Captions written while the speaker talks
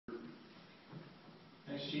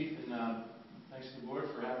Chief, and thanks to the board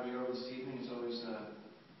for having me over this evening. It's always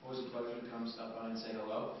a pleasure to come stop by and say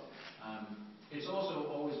hello. It's also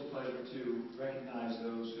always a pleasure to recognize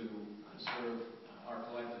those who serve our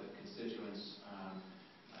collective constituents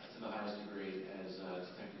to the highest degree, as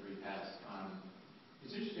Detective Reape has.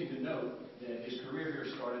 It's interesting to note that his career here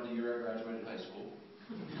started the year I graduated high school.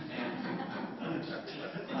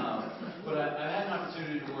 But I had an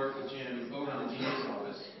opportunity to work with Jim over in the DA's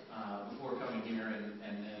office before coming here, and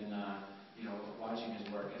watching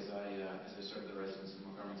his work as I served the residents of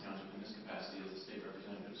Montgomery Township in this capacity as a state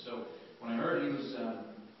representative. So when I heard he was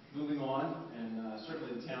moving on, and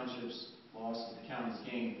certainly the township's loss is the county's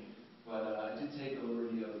gain, but I did take the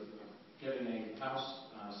liberty of getting a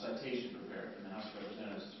House citation prepared from the House of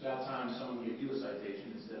Representatives. It's about time someone gave you a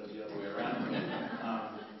citation instead of the other way around.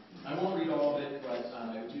 I won't read all of it, but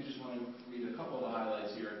I do just want to read a couple of the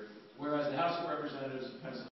highlights here. Whereas the House of Representatives of Pennsylvania